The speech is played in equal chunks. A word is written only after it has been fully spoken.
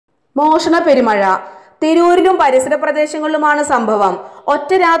മോഷണ പെരുമഴ. തിരൂരിലും പരിസര പ്രദേശങ്ങളിലുമാണ് സംഭവം.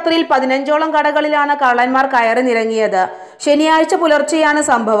 ഒറ്റ രാത്രിയിൽ 15ഓളം കടകളിലാണ് കള്ളന്മാർ കയറി നിരങ്ങിയത്. ശനിയാഴ്ച പുലർച്ചെയാണ്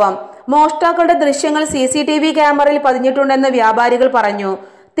സംഭവം. മോഷ്ടാക്കളുടെ ദൃശ്യങ്ങൾ CCTV ക്യാമറയിൽ പതിഞ്ഞിട്ടുണ്ടെന്ന് വ്യാപാരികൾ പറഞ്ഞു.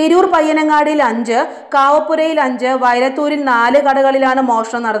 തിരൂർ പയ്യനങ്ങാടിയിൽ 5, കാവപ്പുരയിൽ 5, വയലത്തൂരിൽ 4 കടകളിലാണ്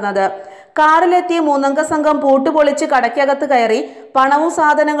മോഷണം നടന്നത്. കാറിലെത്തിയ 3-അംഗ സംഘം പൂട്ടുപൊളിച്ച് കടയ്ക്കകത്ത് കയറി പണവും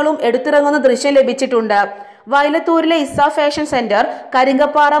സാധനങ്ങളും എടുത്തിറങ്ങുന്ന ദൃശ്യം ലഭിച്ചിട്ടുണ്ട്. വയലത്തൂരിലെ ഇസ ഫാഷൻ സെന്റർ,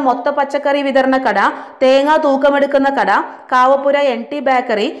 കരിങ്കപ്പാറ മൊത്ത പച്ചക്കറി വിതരണ കട, തേങ്ങ തൂക്കമെടുക്കുന്ന കട, കാവപ്പുര NT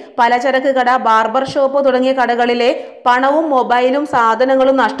ബേക്കറി, പലചരക്ക് കട, ബാർബർ ഷോപ്പ് തുടങ്ങിയ കടകളിലെ പണവും മൊബൈലും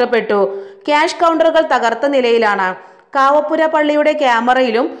സാധനങ്ങളും നഷ്ടപ്പെട്ടു. ക്യാഷ് കൗണ്ടറുകൾ തകർത്ത നിലയിലാണ്. കാവപ്പുര പള്ളിയുടെ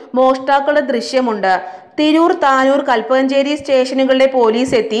ക്യാമറയിലും മോഷ്ടാക്കളുടെ ദൃശ്യമുണ്ട്. തിരൂർ, താനൂർ, കൽപ്പകഞ്ചേരി സ്റ്റേഷനുകളിലെ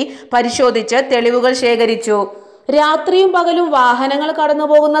പോലീസ് എത്തി പരിശോധിച്ച് തെളിവുകൾ ശേഖരിച്ചു. രാത്രിയും പകലും വാഹനങ്ങൾ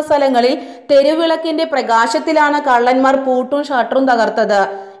കടന്നുപോകുന്ന സ്ഥലങ്ങളിൽ തെരുവിളക്കിന്റെ പ്രകാശത്തിലാണ് കള്ളന്മാർ പൂട്ടും ഷട്ടറും തകർത്തത്.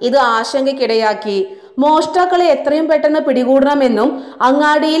 ഇത് ആശങ്കയ്ക്കിടയാക്കി. മോഷ്ടാക്കളെ എത്രയും പെട്ടെന്ന് പിടികൂടണമെന്നും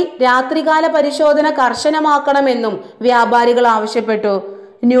അങ്ങാടിയിൽ രാത്രികാല പരിശോധന കർശനമാക്കണമെന്നും വ്യാപാരികൾ ആവശ്യപ്പെട്ടു.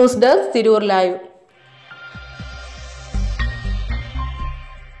 News desk, Tirur live.